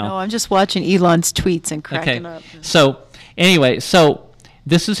right now. No, I'm just watching Elon's tweets and cracking up. So, anyway,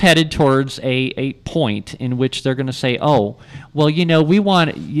 this is headed towards a point in which they're going to say, oh, well, you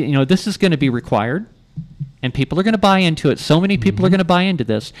know, this is going to be required, and people are going to buy into it. So many people are going to buy into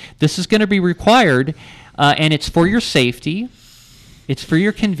this. This is going to be required, and it's for your safety. It's for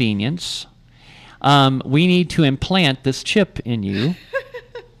your convenience. We need to implant this chip in you.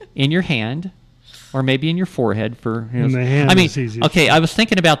 In your hand, or maybe in your forehead for. In the hand. Is easy. Okay. I was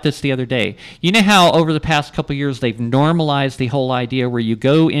thinking about this the other day. You know how over the past couple of years they've normalized the whole idea where you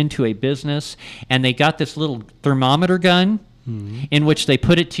go into a business and they got this little thermometer gun in which they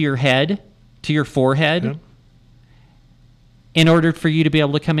put it to your head, to your forehead, in order for you to be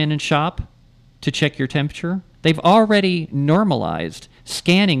able to come in and shop to check your temperature. They've already normalized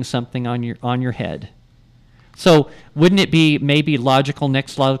scanning something on your head. So wouldn't it be maybe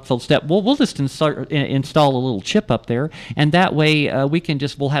next logical step? We'll just install a little chip up there, and that way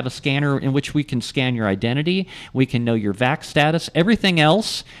we'll have a scanner in which we can scan your identity. We can know your vax status, everything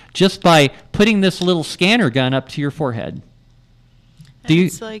else, just by putting this little scanner gun up to your forehead.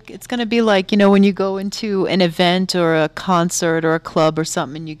 It's going to be like, you know, when you go into an event or a concert or a club or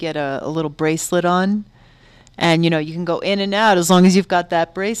something, and you get a little bracelet on. And, you know, you can go in and out as long as you've got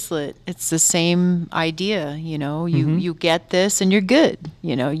that bracelet. It's the same idea, you know. You get this and you're good.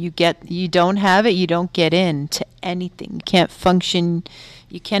 You know, you don't have it, you don't get in to anything. You can't function,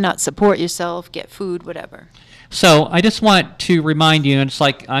 you cannot support yourself, get food, whatever. So I just want to remind you, and it's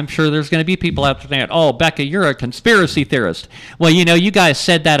like I'm sure there's going to be people out there saying, oh, Becca, you're a conspiracy theorist. Well, you know, you guys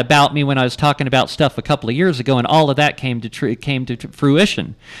said that about me when I was talking about stuff a couple of years ago, and all of that came to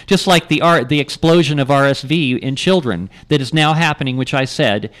fruition. Just like the explosion of RSV in children that is now happening, which I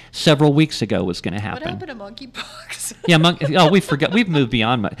said several weeks ago was going to happen. What happened to monkeypox? Yeah, we forgot. We've moved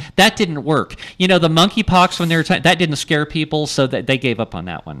beyond that. Didn't work. You know, the monkeypox when they were that didn't scare people, so that they gave up on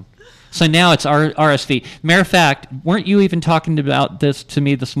that one. So now it's RSV. Matter of fact, weren't you even talking about this to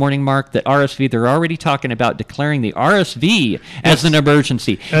me this morning, Mark, that RSV, they're already talking about declaring the RSV as an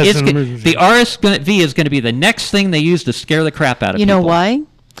emergency. The RSV is going to be the next thing they use to scare the crap out of people. You know why?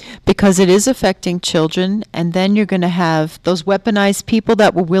 Because it is affecting children, and then you're going to have those weaponized people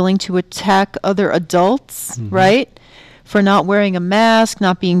that were willing to attack other adults, right? For not wearing a mask,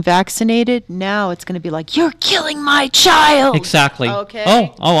 not being vaccinated. Now it's going to be like, you're killing my child. Exactly.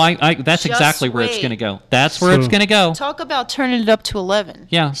 Okay. That's exactly where it's going to go. That's where it's going to go. Talk about turning it up to 11.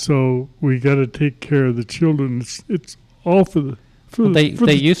 Yeah. So we got to take care of the children. It's all for the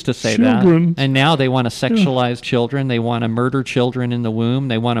They used to say children. that, and now they want to sexualize children. They want to murder children in the womb.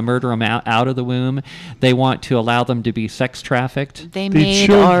 They want to murder them out of the womb. They want to allow them to be sex trafficked. They made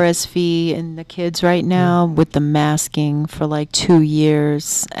RSV in the kids right now with the masking for like 2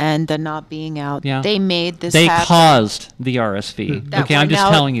 years and the not being out. Yeah. They made this They happen. caused the RSV. Okay, I'm just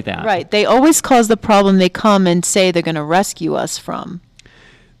telling you that. Right. They always cause the problem they come and say they're going to rescue us from.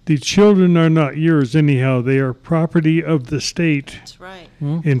 The children are not yours anyhow. They are property of the state. That's right.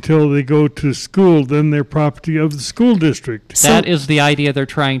 Until they go to school, then they're property of the school district. That is the idea they're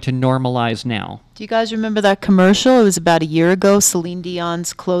trying to normalize now. Do you guys remember that commercial? It was about a year ago, Celine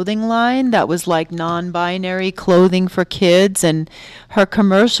Dion's clothing line that was like non-binary clothing for kids, and her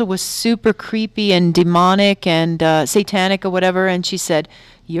commercial was super creepy and demonic and satanic or whatever, and she said,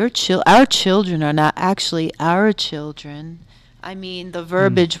 our children are not actually our children. I mean, the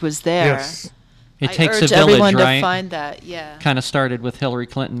verbiage was there. Yes. It takes a urge village, everyone right? to find that, yeah. Kind of started with Hillary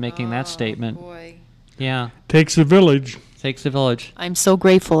Clinton making that statement. Boy. Yeah, Takes a village. takes a village. I'm so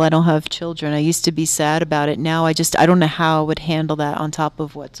grateful I don't have children. I used to be sad about it. Now I don't know how I would handle that on top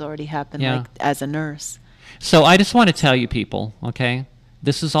of what's already happened, Yeah. like as a nurse. So I just want to tell you people, okay?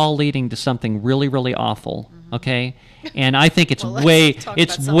 This is all leading to something really, really awful, okay? And I think it's Well, let's talk about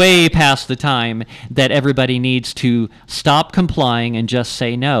something way happy. past the time that everybody needs to stop complying and just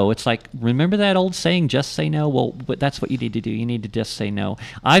say no. It's like, remember that old saying, just say no? Well, but that's what you need to do. You need to just say no.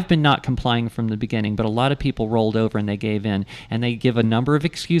 I've been not complying from the beginning, but a lot of people rolled over and they gave in, and they give a number of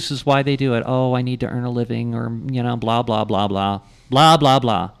excuses why they do it. Oh, I need to earn a living, or, blah, blah, blah, blah, blah, blah,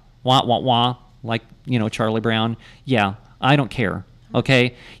 blah, wah, wah, wah, like, Charlie Brown. Yeah, I don't care.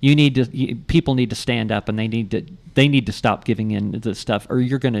 Okay, people need to stand up, and they need to stop giving in to this stuff, or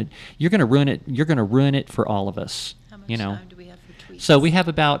you're gonna ruin it. You're gonna ruin it for all of us. How much time do we have for tweets? So we have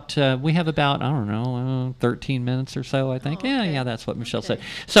about I don't know 13 minutes or so, I think. Oh, okay. Yeah, that's what Michelle said.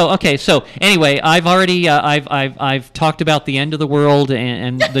 So anyway, I've already I've talked about the end of the world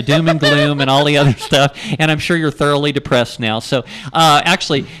and the doom and gloom and all the other stuff, and I'm sure you're thoroughly depressed now. So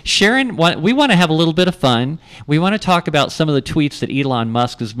actually, Sharon, we want to have a little bit of fun. We want to talk about some of the tweets that Elon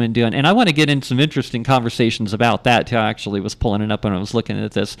Musk has been doing, and I want to get into some interesting conversations about that too. I actually was pulling it up when I was looking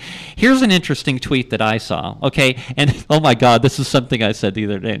at this. Here's an interesting tweet that I saw. Okay, and oh my God, this is something I said the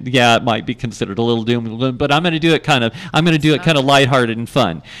other day. Yeah, it might be considered a little doom and gloom, but I'm going to do it kind of lighthearted and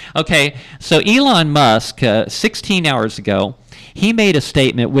fun. Okay, so Elon Musk, 16 hours ago, he made a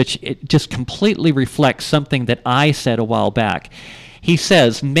statement which it just completely reflects something that I said a while back. He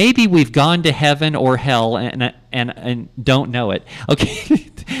says, maybe we've gone to heaven or hell and don't know it. Okay.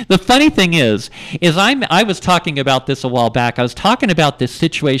 The funny thing is I was talking about this a while back. I was talking about this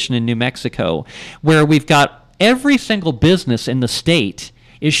situation in New Mexico where we've got every single business in the state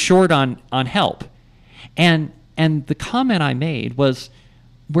is short on help. And the comment I made was,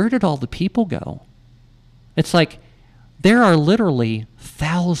 where did all the people go? It's like there are literally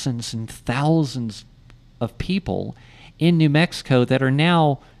thousands and thousands of people in New Mexico that are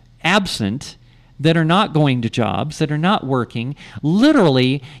now absent, that are not going to jobs, that are not working.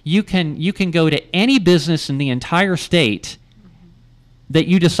 Literally, you can go to any business in the entire state that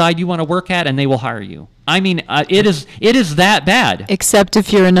you decide you want to work at, and they will hire you. I mean, it is that bad. Except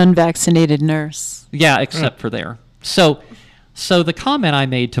if you're an unvaccinated nurse. Yeah, except for there. So the comment I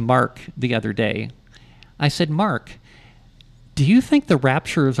made to Marc the other day, I said, Marc, do you think the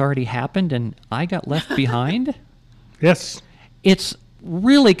rapture has already happened and I got left behind? Yes. It's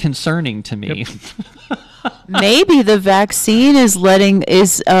really concerning to me. Yep. Maybe the vaccine is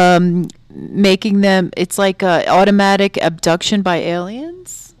making them, it's like a automatic abduction by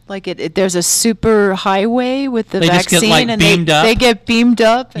aliens. Like there's a super highway with the They just vaccine, get, like, and beamed up. they get beamed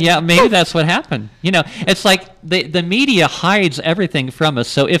up. And Yeah, maybe that's what happened. It's like the media hides everything from us.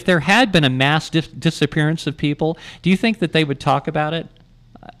 So if there had been a mass disappearance of people, do you think that they would talk about it?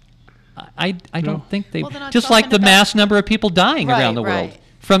 I don't think they. Well, they're not Just like talking the about- mass number of people dying around the world Right.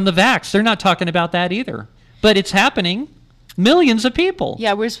 from the vax, they're not talking about that either. But it's happening. Millions of people.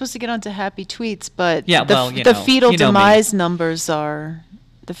 Yeah, we're supposed to get onto happy tweets, but Yeah, the, well, the fetal you know me. demise numbers are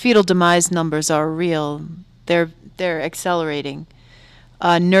real. They're accelerating.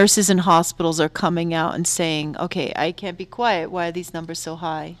 Nurses in hospitals are coming out and saying, "Okay, I can't be quiet. Why are these numbers so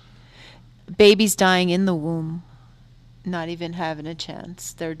high?" Babies dying in the womb, not even having a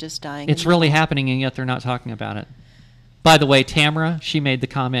chance. They're just dying. It's in the really womb. happening, and yet they're not talking about it. By the way, Tamara, she made the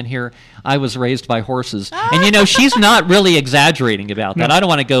comment here, I was raised by horses. And, she's not really exaggerating about that. No. I don't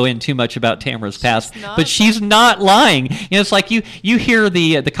want to go in too much about Tamara's past, not. but she's not lying. It's like you hear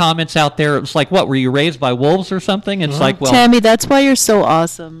the comments out there. It's like, what, were you raised by wolves or something? It's like, well, Tammy, that's why you're so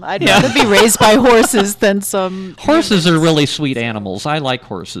awesome. I'd Yeah. rather be raised by horses than some horses are humans. really sweet animals. I like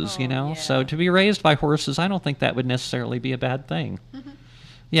horses, yeah. So to be raised by horses, I don't think that would necessarily be a bad thing.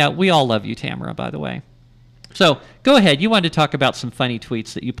 Yeah, we all love you, Tamara, by the way. So go ahead. You wanted to talk about some funny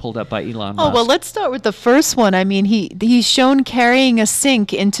tweets that you pulled up by Elon Musk. Oh, well, let's start with the first one. I mean, he's shown carrying a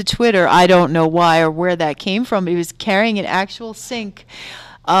sink into Twitter. I don't know why or where that came from. He was carrying an actual sink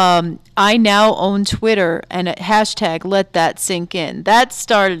I now own Twitter, and a hashtag let that sink in. That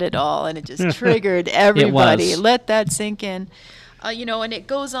started it all, and it just triggered everybody. Let that sink in. And it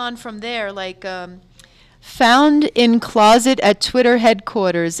goes on from there, like found in closet at Twitter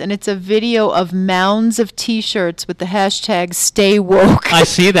headquarters, and it's a video of mounds of T-shirts with the hashtag stay woke. I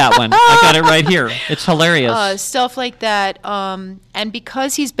see that one. I got it right here. It's hilarious. Stuff like that. And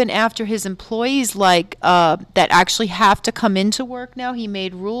because he's been after his employees, like that actually have to come into work now, he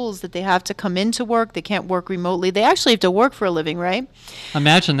made rules that they have to come into work. They can't work remotely. They actually have to work for a living, right?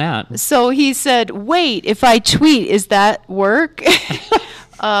 Imagine that. So he said, wait, if I tweet, is that work?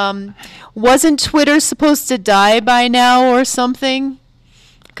 Wasn't Twitter supposed to die by now or something?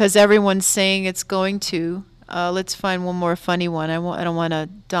 Because everyone's saying it's going to. Let's find one more funny one. I don't want to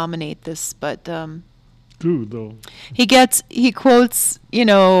dominate this, but though. He quotes,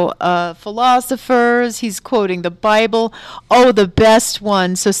 philosophers. He's quoting the Bible. Oh, the best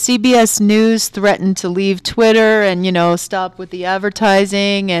one. So CBS News threatened to leave Twitter and, stop with the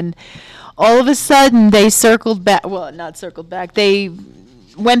advertising. And all of a sudden they circled back. Well, not circled back. They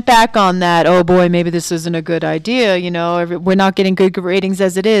went back on that. Oh boy, maybe this isn't a good idea. We're not getting good ratings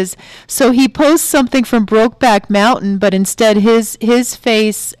as it is. So he posts something from Brokeback Mountain, but instead his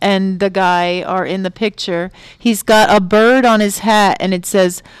face and the guy are in the picture. He's got a bird on his hat, and it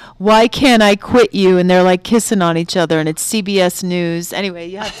says, "Why can't I quit you?" And they're like kissing on each other, and it's CBS News. Anyway,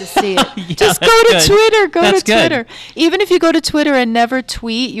 you have to see it. Yeah, just go to good. Twitter. Go That's to Twitter. good. Even if you go to Twitter and never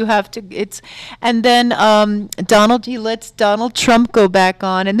tweet, you have to. And then he lets Donald Trump go back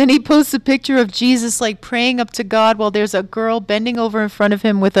on, and then he posts a picture of Jesus like praying up to God while there's a girl bending over in front of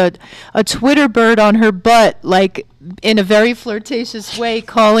him with a Twitter bird on her butt, like in a very flirtatious way,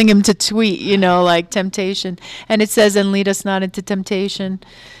 calling him to tweet, like temptation. And it says, "And lead us not into temptation."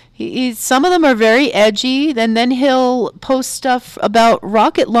 Some of them are very edgy, and then he'll post stuff about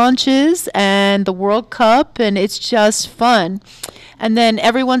rocket launches and the World Cup, and it's just fun. And then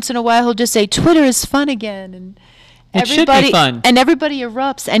every once in a while he'll just say, "Twitter is fun again," and It should be fun. And everybody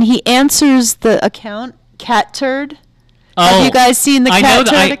erupts, and he answers the account, Cat Turd. Oh, have you guys seen the Cat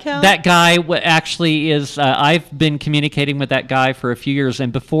Turd account? That guy actually is, I've been communicating with that guy for a few years,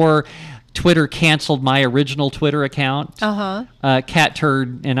 and before Twitter canceled my original Twitter account, Cat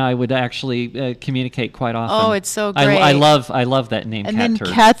Turd and I would actually communicate quite often. Oh, it's so great. I love that name, and Cat then Turd.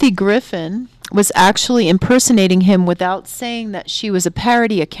 Kathy Griffin was actually impersonating him without saying that she was a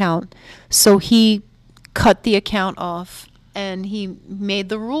parody account, so he cut the account off, and he made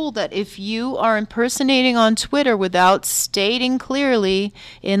the rule that if you are impersonating on Twitter without stating clearly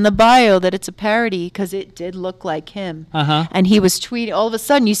in the bio that it's a parody, because it did look like him, and he was tweeting, all of a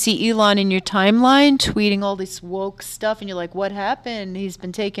sudden you see Elon in your timeline tweeting all this woke stuff, and you're like, what happened? He's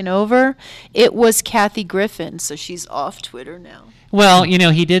been taken over. It was Kathy Griffin, so she's off Twitter now. Well,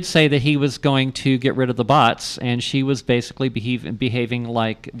 he did say that he was going to get rid of the bots, and she was basically behaving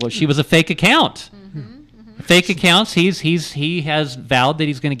like, she was a fake account. Fake accounts. He has vowed that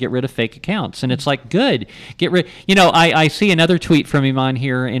he's going to get rid of fake accounts, and it's like, good, get rid. I see another tweet from him on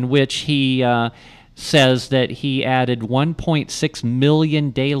here in which he says that he added 1.6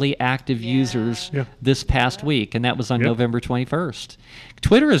 million daily active users this past week, and that was on November 21st.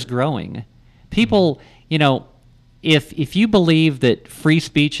 Twitter is growing. People, if you believe that free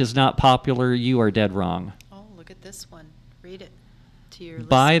speech is not popular, you are dead wrong. Oh, look at this one. Read it.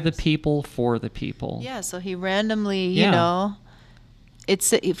 By the people, for the people. Yeah, so he randomly, it's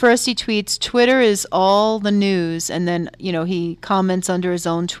first he tweets, "Twitter is all the news," and then, he comments under his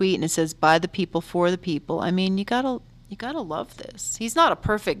own tweet and it says, "By the people, for the people." I mean, you gotta love this. He's not a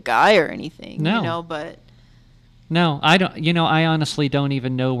perfect guy or anything, but... No, I don't. I honestly don't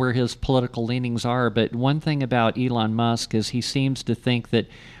even know where his political leanings are, but one thing about Elon Musk is he seems to think that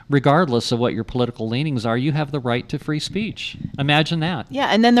regardless of what your political leanings are, you have the right to free speech. Imagine that. Yeah,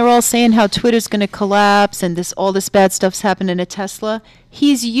 and then they're all saying how Twitter's going to collapse and all this bad stuff's happening at Tesla.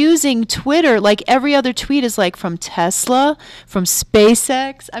 He's using Twitter, like every other tweet is like from Tesla, from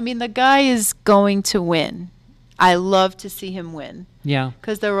SpaceX. I mean, the guy is going to win. I love to see him win. Yeah.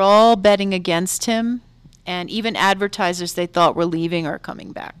 Because they're all betting against him, and even advertisers they thought were leaving are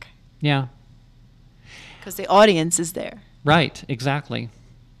coming back. Yeah. Because the audience is there. Right, exactly.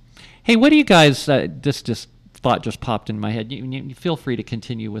 Hey, what do you guys, this thought just popped in my head. You feel free to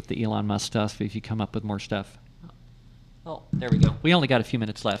continue with the Elon Musk stuff if you come up with more stuff. Oh, there we go. We only got a few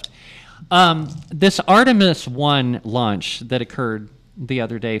minutes left. This Artemis 1 launch that occurred the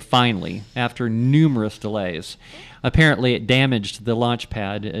other day, finally, after numerous delays, apparently it damaged the launch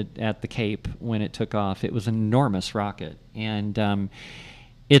pad at the Cape when it took off. It was an enormous rocket, and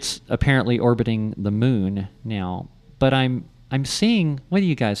it's apparently orbiting the moon now. But I'm I'm seeing. What do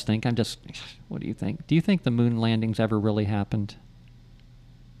you guys think? What do you think? Do you think the moon landings ever really happened?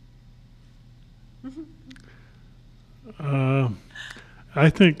 I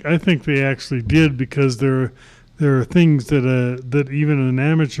think they actually did, because there are things that even an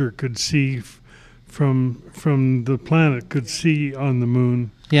amateur could see from the planet, could see on the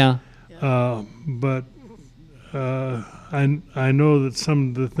moon. Yeah. But I know that some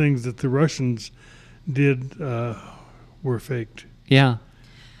of the things that the Russians did were faked. Yeah.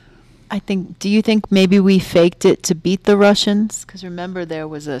 Do you think maybe we faked it to beat the Russians? Because remember, there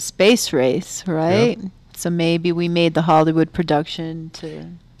was a space race, right? Yep. So maybe we made the Hollywood production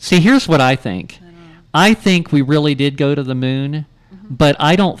to... See, here's what I think. I think we really did go to the moon, but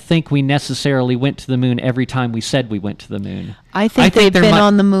I don't think we necessarily went to the moon every time we said we went to the moon. I think they've been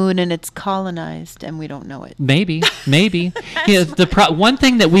on the moon and it's colonized and we don't know it. Maybe. Yeah, one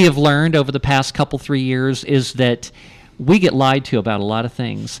thing that we have learned over the past 3 years is that we get lied to about a lot of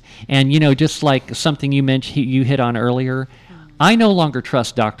things. And, just like something you mentioned, you hit on earlier, I no longer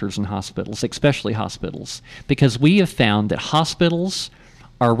trust doctors and hospitals, especially hospitals, because we have found that hospitals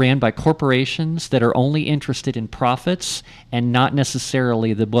are ran by corporations that are only interested in profits and not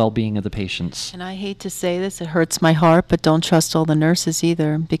necessarily the well-being of the patients. And I hate to say this, it hurts my heart, but don't trust all the nurses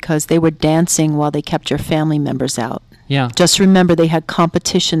either, because they were dancing while they kept your family members out. Yeah. Just remember, they had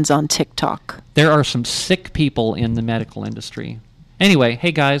competitions on TikTok. There are some sick people in the medical industry. Anyway,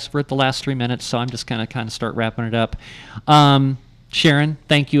 hey guys, we're at the last 3 minutes, so I'm just going to kind of start wrapping it up. Sharon,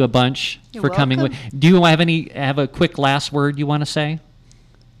 thank you a bunch for coming. Do you have a quick last word you want to say?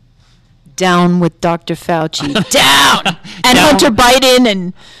 Down with Dr. Fauci. Down! And down. Hunter Biden,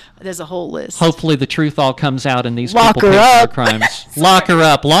 and there's a whole list. Hopefully the truth all comes out and these Lock people her pay for their up. crimes. Lock her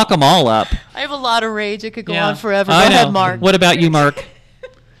up. Lock them all up. I have a lot of rage. It could go on forever. Go ahead, Mark. What about you, Mark?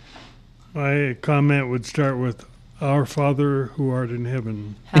 My comment would start with, Our Father who art in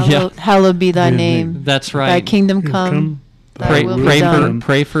heaven. Hallowed be thy name. That's right. Thy kingdom come. Thy will be done.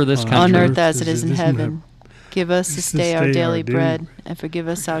 Pray for this country. On earth as it is in heaven. Give us this day our daily bread, and forgive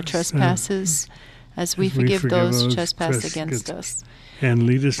us our trespasses, as we forgive those who trespass against us. And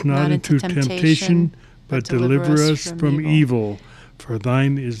lead us not into temptation, but deliver us from evil. For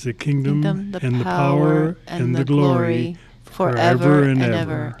thine is the kingdom, and the power, and the glory, forever and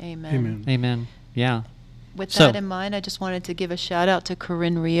ever. Amen. Amen. Yeah. With that in mind, I just wanted to give a shout out to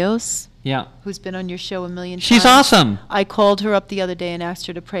Corinne Rios. Yeah. Who's been on your show a million times. She's awesome. I called her up the other day and asked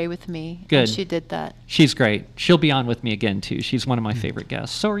her to pray with me. Good. And she did that. She's great. She'll be on with me again, too. She's one of my favorite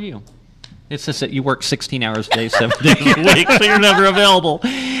guests. So are you. It's just that you work 16 hours a day, 7 days a week, so you're never available.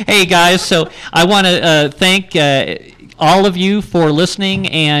 Hey, guys, so I want to thank all of you for listening,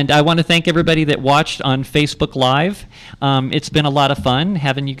 and I want to thank everybody that watched on Facebook Live. It's been a lot of fun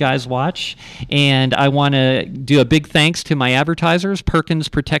having you guys watch, and I want to do a big thanks to my advertisers, Perkins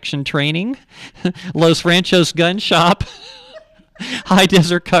Protection Training, Los Ranchos Gun Shop, High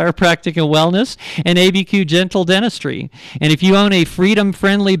Desert Chiropractic and Wellness, and ABQ Gentle Dentistry. And if you own a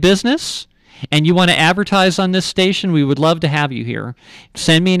freedom-friendly business and you want to advertise on this station, we would love to have you here.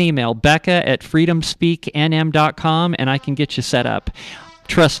 Send me an email, becca@freedomspeaknm.com, and I can get you set up.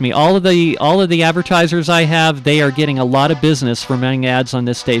 Trust me, all of the advertisers I have, they are getting a lot of business from running ads on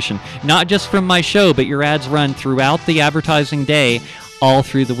this station. Not just from my show, but your ads run throughout the advertising day, all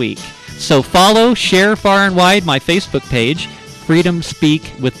through the week. So follow, share far and wide my Facebook page, Freedom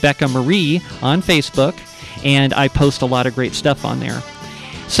Speak with Becca Mari on Facebook, and I post a lot of great stuff on there.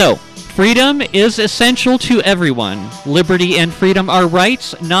 So, freedom is essential to everyone. Liberty and freedom are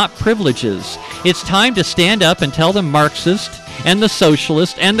rights, not privileges. It's time to stand up and tell the Marxist and the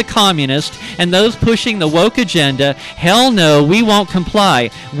socialist and the communist and those pushing the woke agenda, hell no, we won't comply.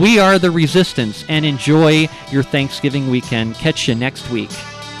 We are the resistance, and enjoy your Thanksgiving weekend. Catch you next week.